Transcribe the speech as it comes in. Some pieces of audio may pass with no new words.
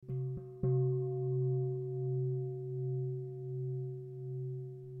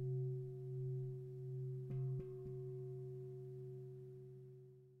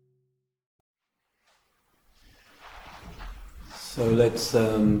So let's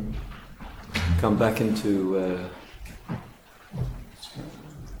come back into a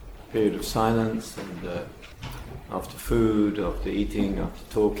period of silence, and after food, after eating,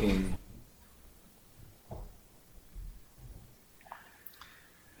 after talking.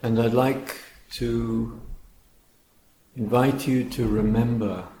 And I'd like to invite you to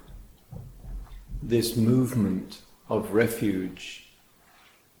remember this movement of refuge,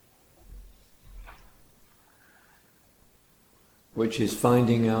 which is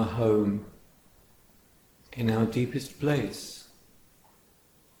finding our home in our deepest place,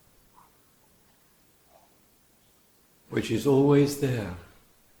 which is always there,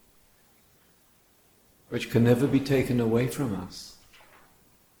 which can never be taken away from us.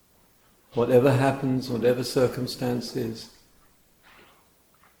 Whatever happens, whatever circumstances,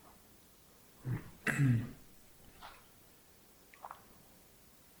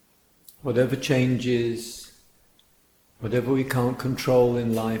 whatever changes, whatever we can't control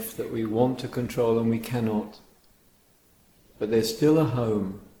in life that we want to control and we cannot, but there's still a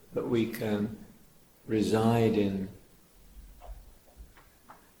home that we can reside in.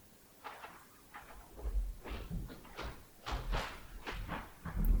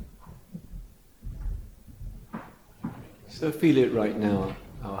 So feel it right now,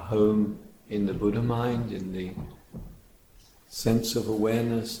 our home in the Buddha mind, in the sense of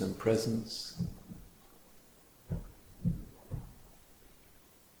awareness and presence.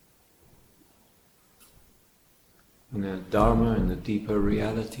 In the Dharma, in the deeper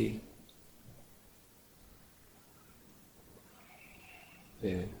reality,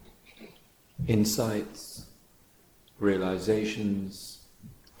 the insights, realizations,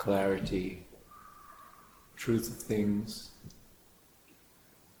 clarity, truth of things,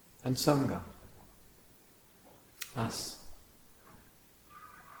 and Sangha, us.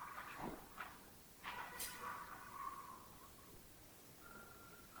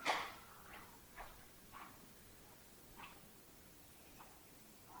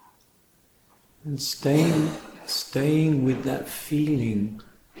 And staying with that feeling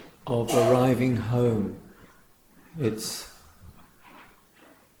of arriving home. It's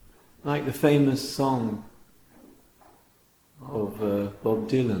like the famous song of Bob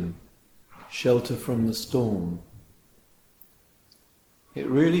Dylan, "Shelter from the Storm." It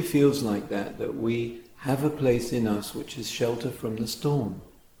really feels like that we have a place in us which is shelter from the storm.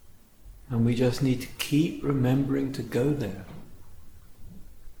 And we just need to keep remembering to go there.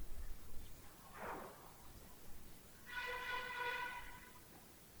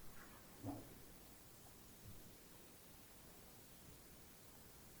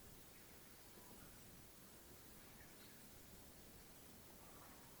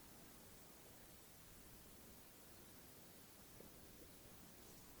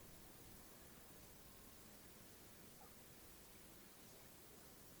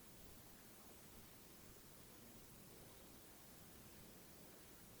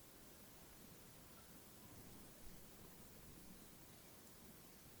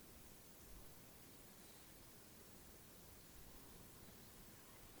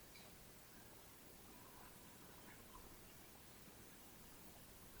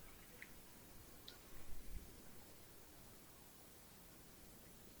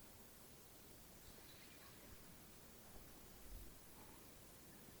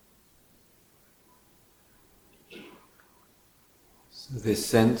 So this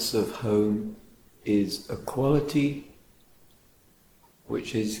sense of home is a quality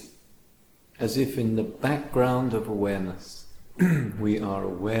which is as if in the background of awareness. We are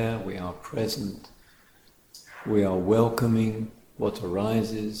aware, we are present, we are welcoming what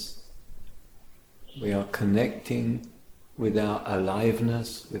arises, we are connecting with our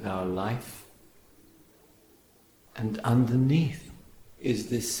aliveness, with our life, and underneath is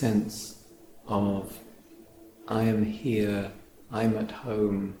this sense of I am here, I'm at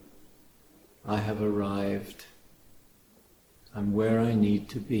home, I have arrived, I'm where I need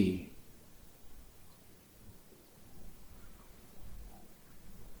to be.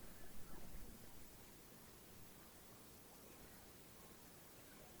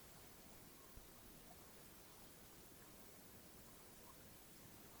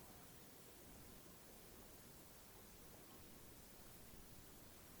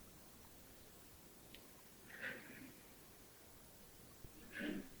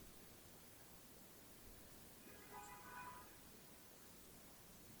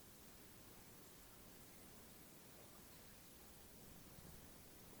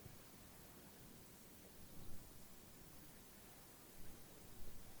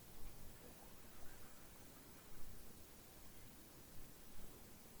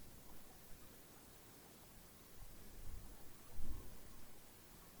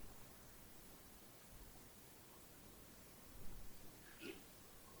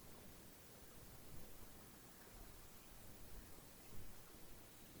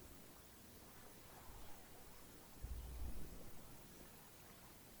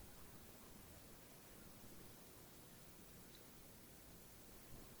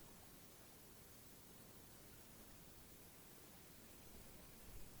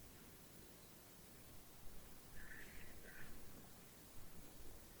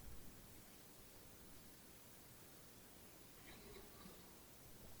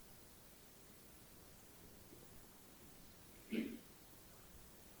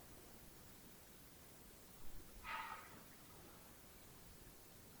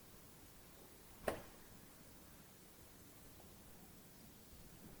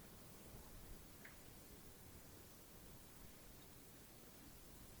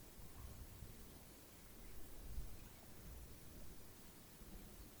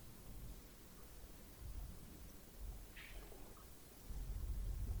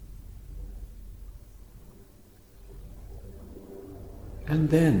 And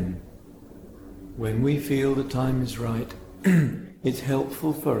then, when we feel the time is right, it's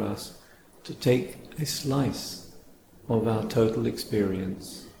helpful for us to take a slice of our total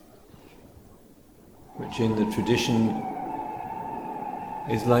experience, which in the tradition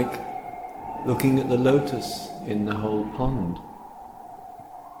is like looking at the lotus in the whole pond.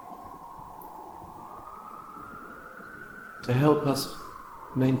 To help us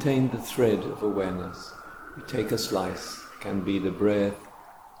maintain the thread of awareness, we take a slice. Can be the breath,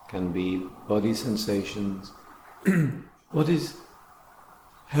 can be body sensations. What is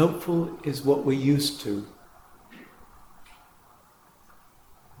helpful is what we're used to.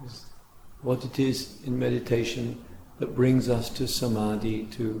 Is what it is in meditation that brings us to samadhi,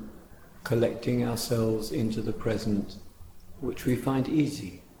 to collecting ourselves into the present, which we find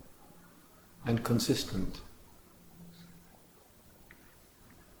easy and consistent.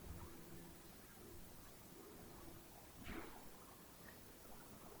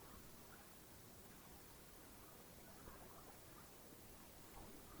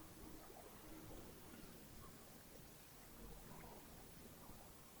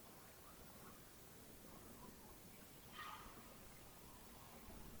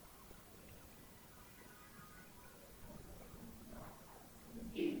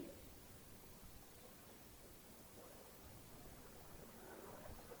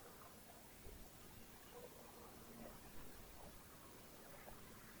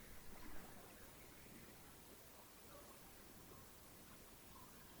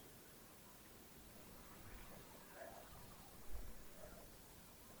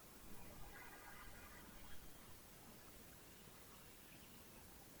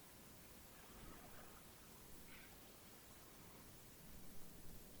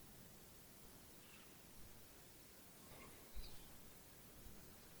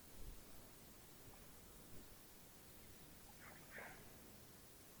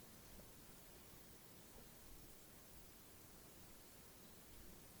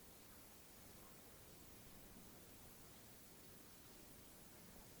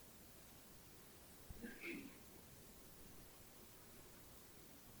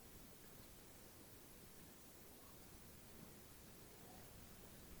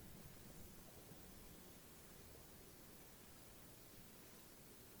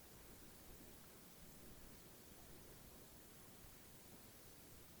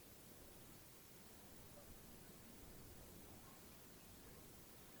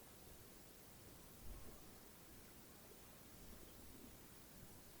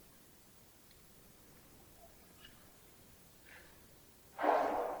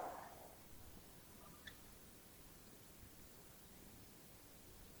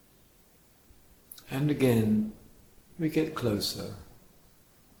 And again, we get closer.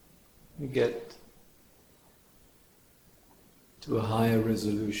 We get to a higher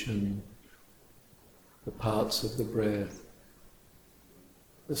resolution, the parts of the breath,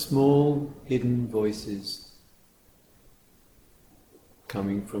 the small hidden voices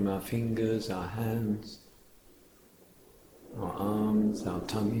coming from our fingers, our hands, our arms, our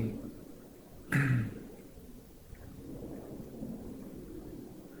tummy.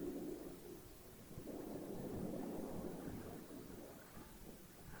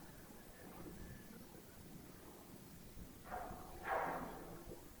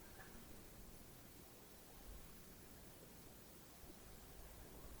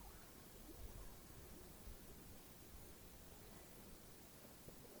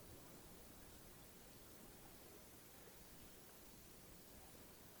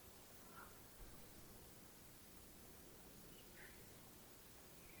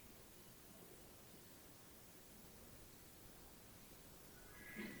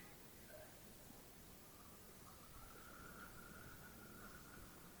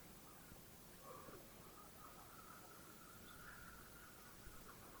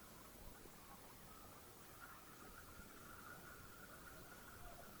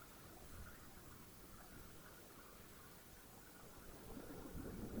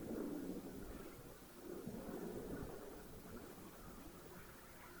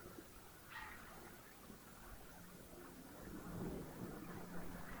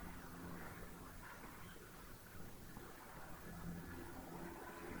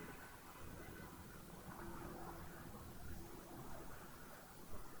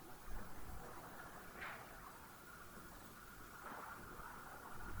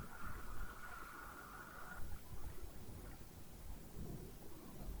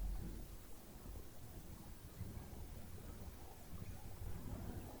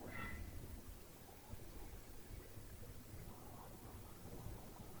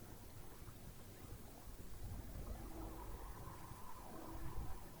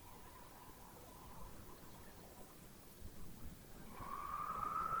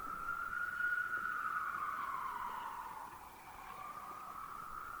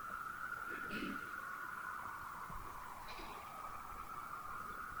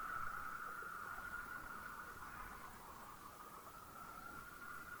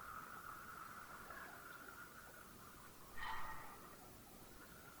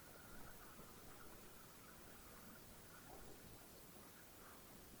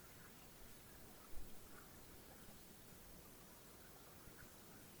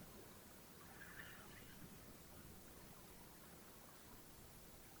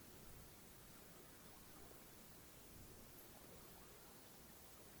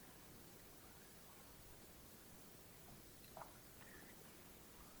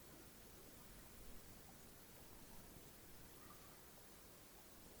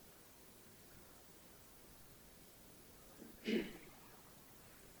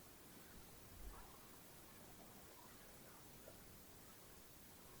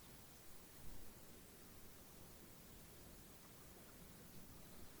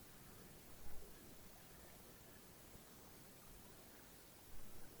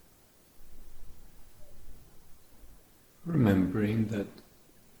 remembering that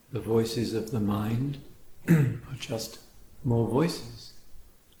the voices of the mind are just more voices.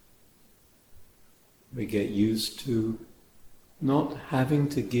 We get used to not having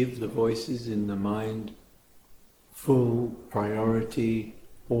to give the voices in the mind full priority,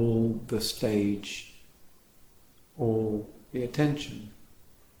 all the stage, all the attention.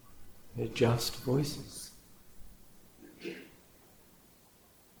 They're just voices.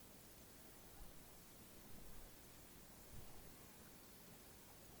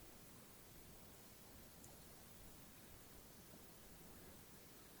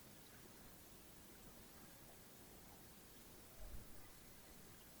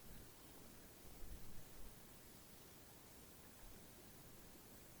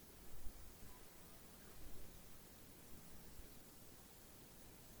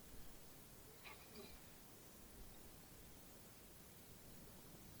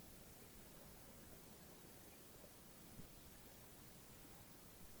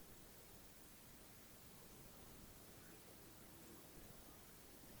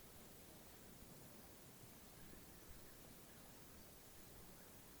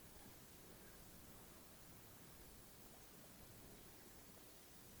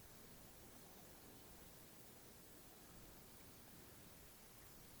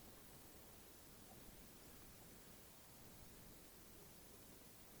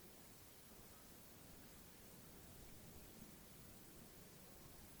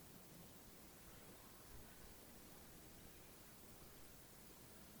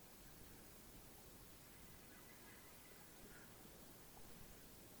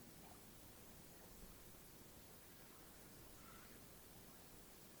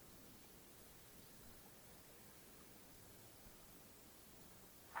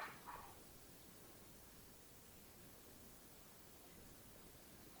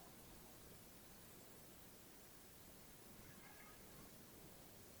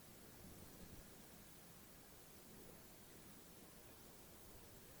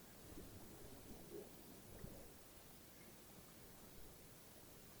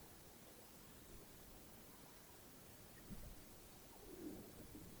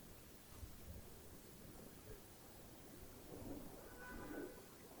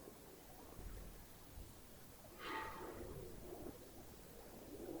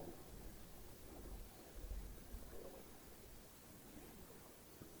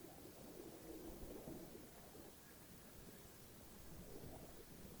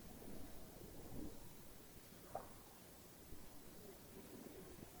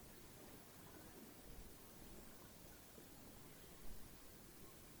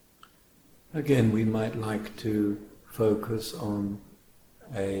 Again, we might like to focus on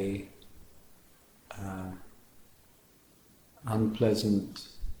a unpleasant,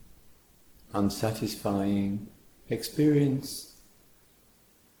 unsatisfying experience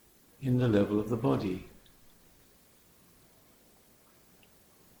in the level of the body.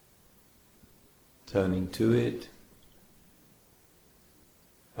 Turning to it,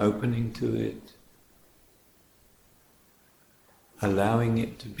 opening to it, allowing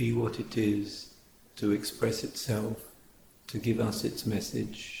it to be what it is, to express itself, to give us its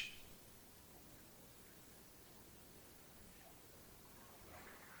message.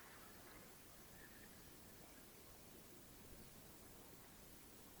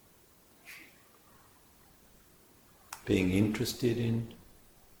 Being interested in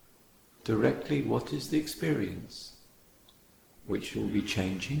directly what is the experience, which will be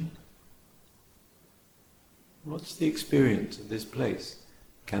changing. What's the experience of this place?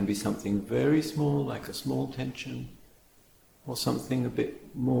 Can be something very small, like a small tension, or something a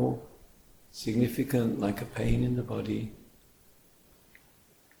bit more significant, like a pain in the body.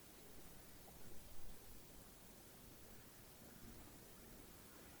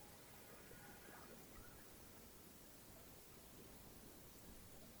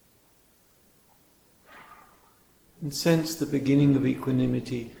 And sense the beginning of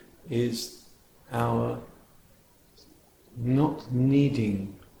equanimity is our not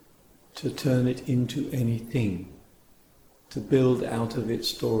needing to turn it into anything, to build out of it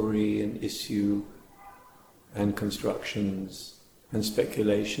story and issue and constructions and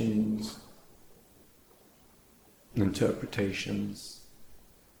speculations and interpretations.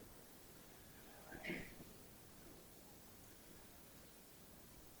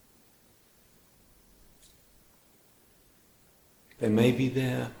 They may be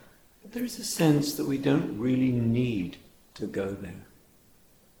there, but there is a sense that we don't really need to go there.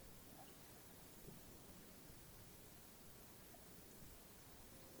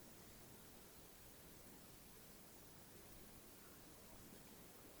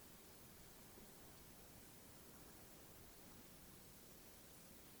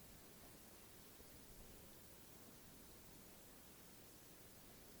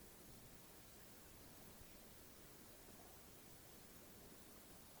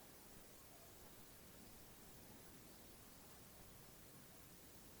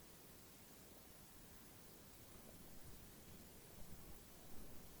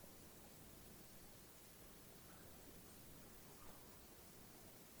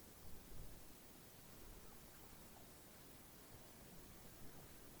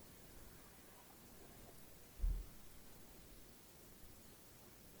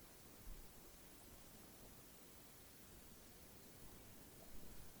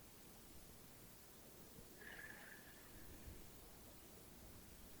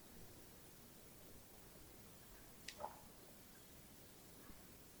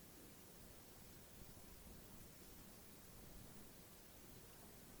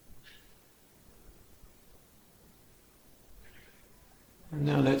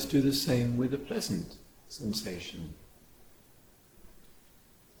 let's do the same with a pleasant sensation.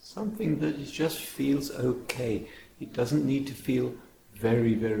 Something that just feels okay. It doesn't need to feel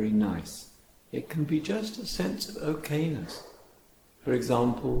very, very nice. It can be just a sense of okayness. For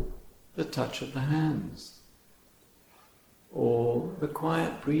example, the touch of the hands, or the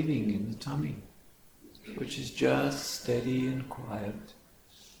quiet breathing in the tummy, which is just steady and quiet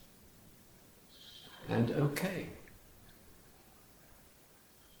and okay.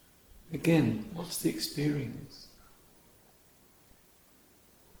 Again, what's the experience?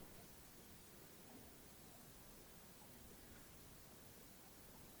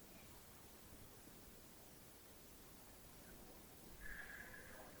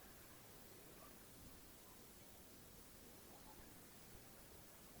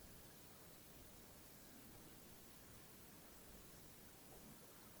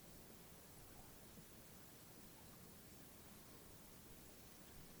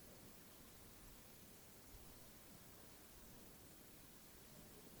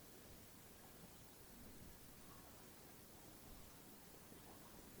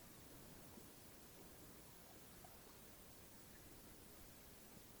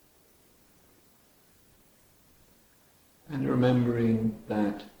 And remembering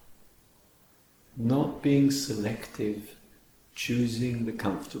that not being selective, choosing the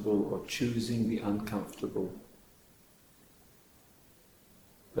comfortable or choosing the uncomfortable,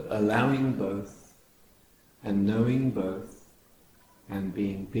 but allowing both and knowing both and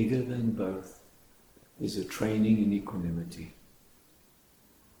being bigger than both is a training in equanimity.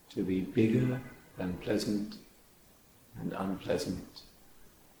 To be bigger than pleasant and unpleasant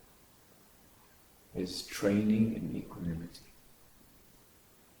is training in equanimity.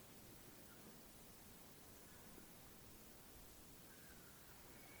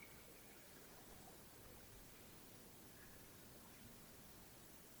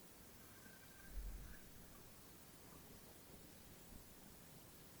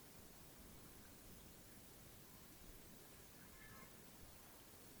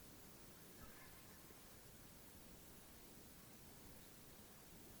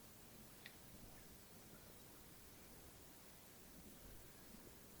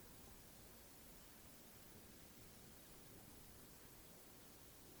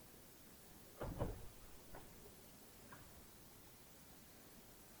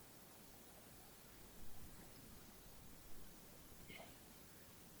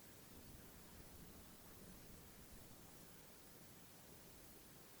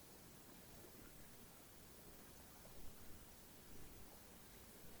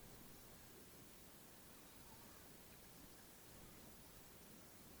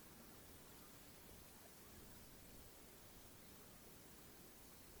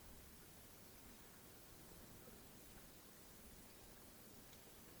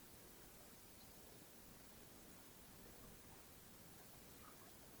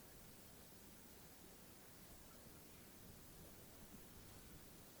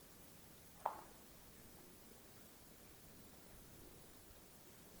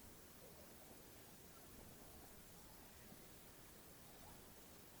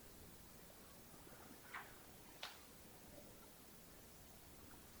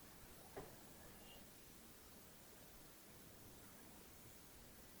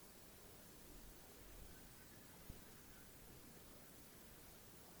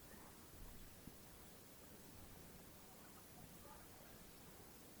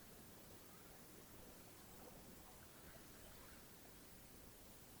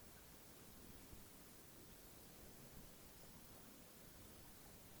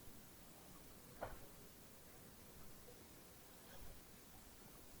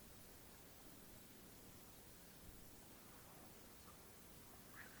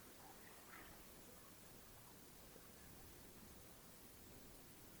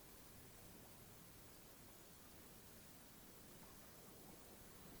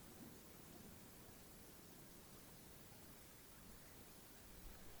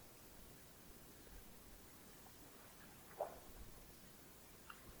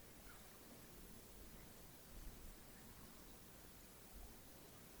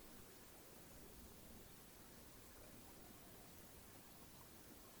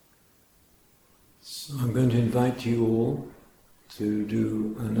 So I'm going to invite you all to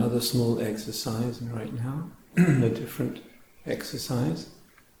do another small exercise right now, a different exercise.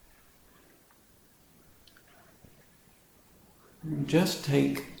 Just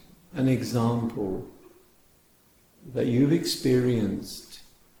take an example that you've experienced,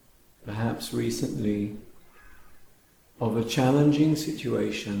 perhaps recently, of a challenging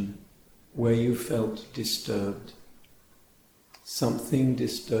situation where you felt disturbed. something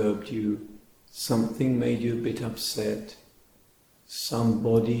disturbed you, something made you a bit upset,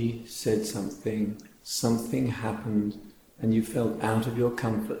 somebody said something, something happened, and you felt out of your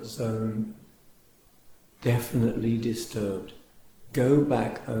comfort zone, definitely disturbed. Go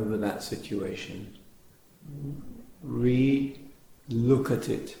back over that situation. Re-look at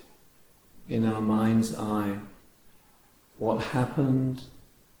it in our mind's eye. What happened,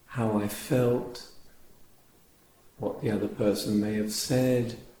 how I felt, what the other person may have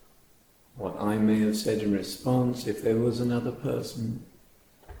said, what I may have said in response if there was another person.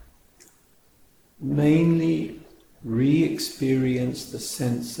 Mainly re-experience the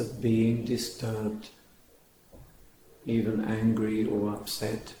sense of being disturbed, even angry or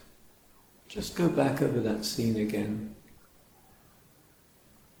upset. Just go back over that scene again.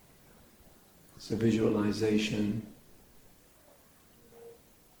 It's a visualization.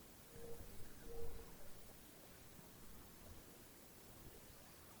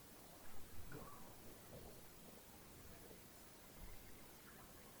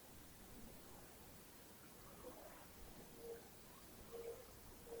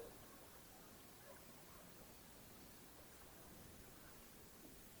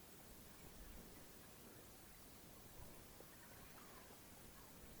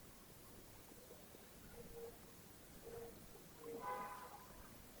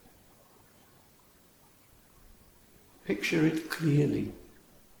 Picture it clearly,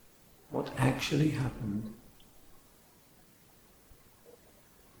 what actually happened.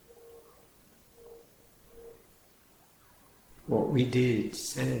 What we did,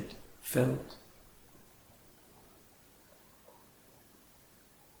 said, felt.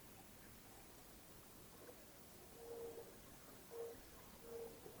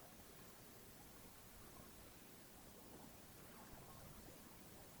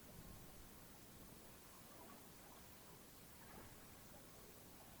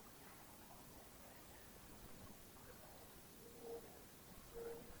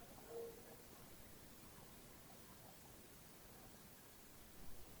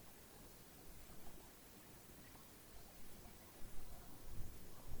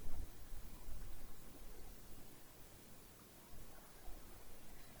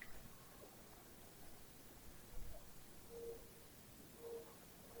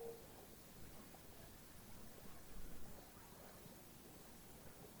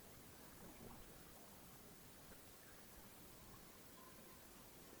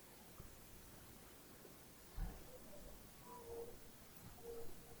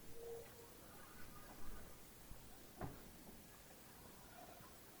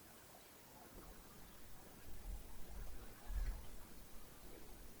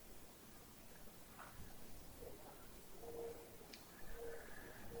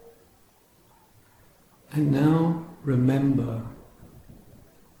 And now remember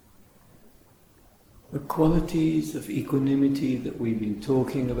the qualities of equanimity that we've been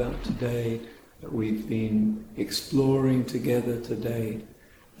talking about today, that we've been exploring together today.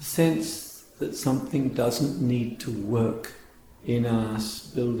 The sense that something doesn't need to work in us,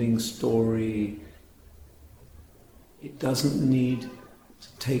 building story. It doesn't need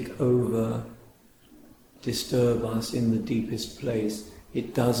to take over, disturb us in the deepest place.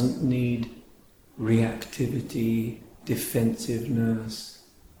 It doesn't need reactivity, defensiveness,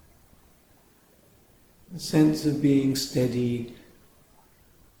 a sense of being steady,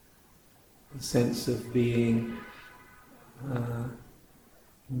 a sense of being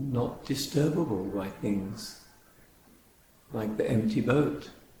not disturbable by things, like the empty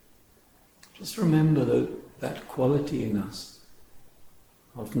boat. Just remember that quality in us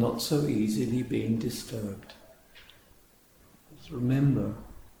of not so easily being disturbed. Just remember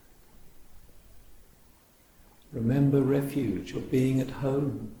refuge or being at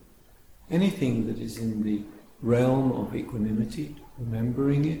home. Anything that is in the realm of equanimity,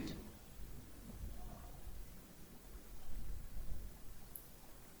 remembering it.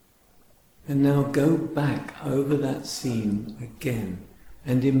 And now go back over that scene again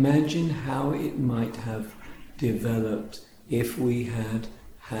and imagine how it might have developed if we had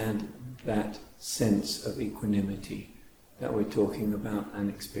had that sense of equanimity that we're talking about and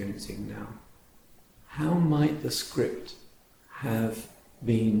experiencing now. How might the script have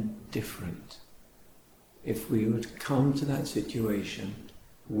been different if we would come to that situation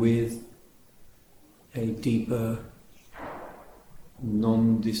with a deeper,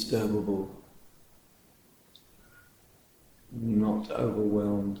 non-disturbable, not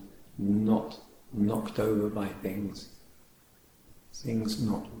overwhelmed, not knocked over by things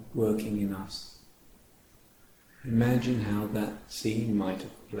not working in us. Imagine how that scene might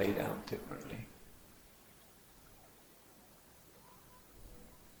have played out differently.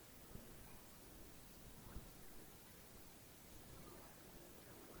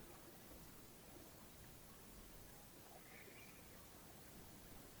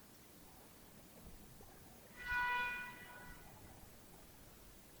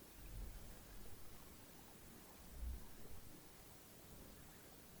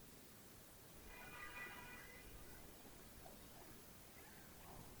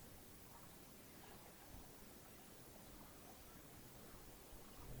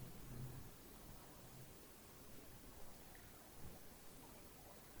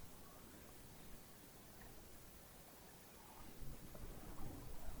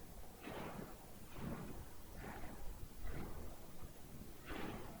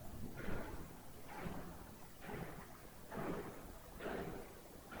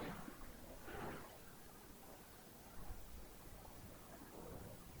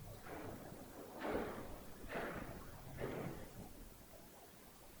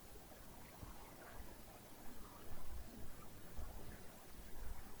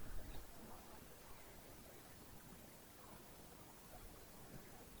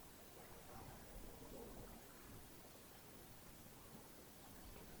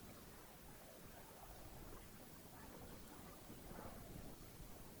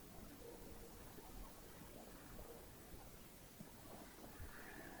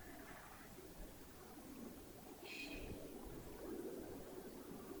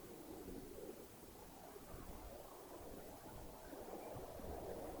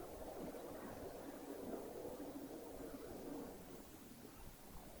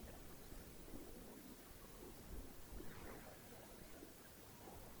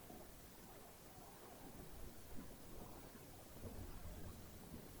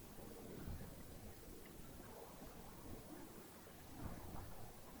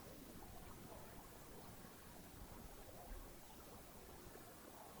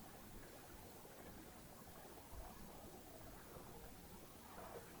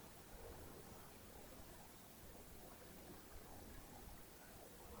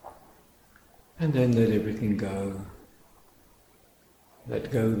 And then let everything go.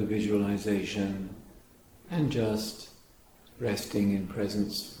 Let go the visualization and just resting in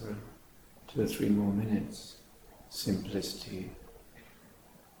presence for 2 or 3 more minutes. Simplicity.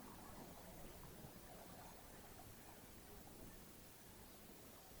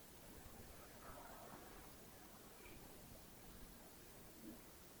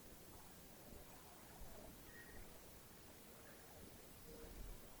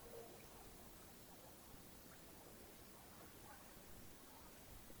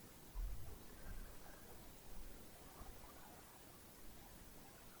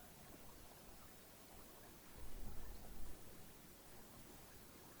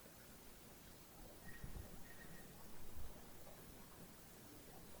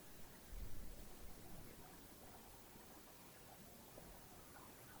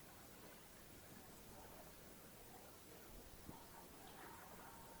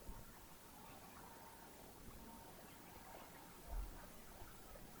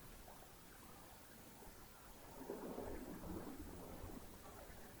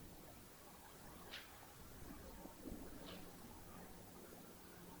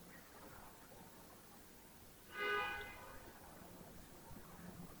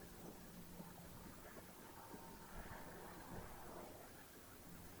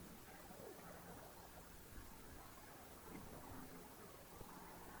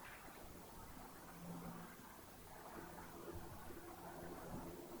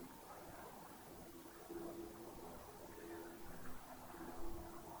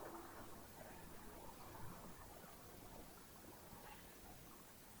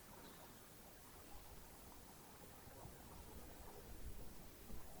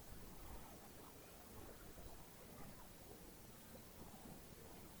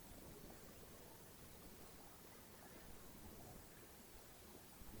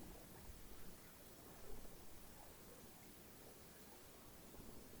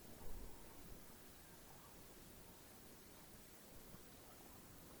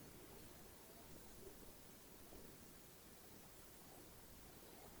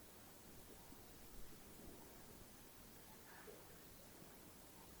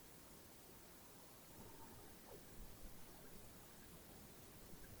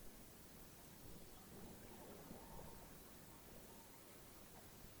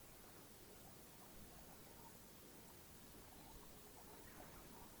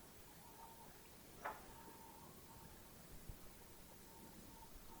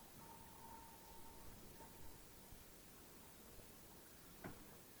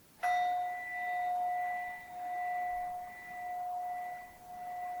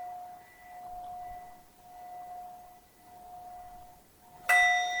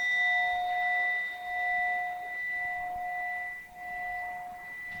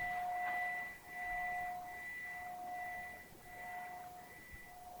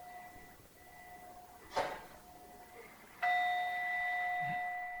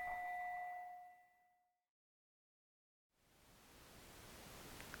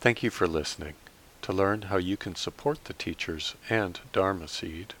 Thank you for listening. To learn how you can support the teachers and Dharma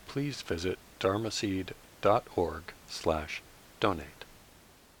Seed, please visit dharmaseed.org/donate.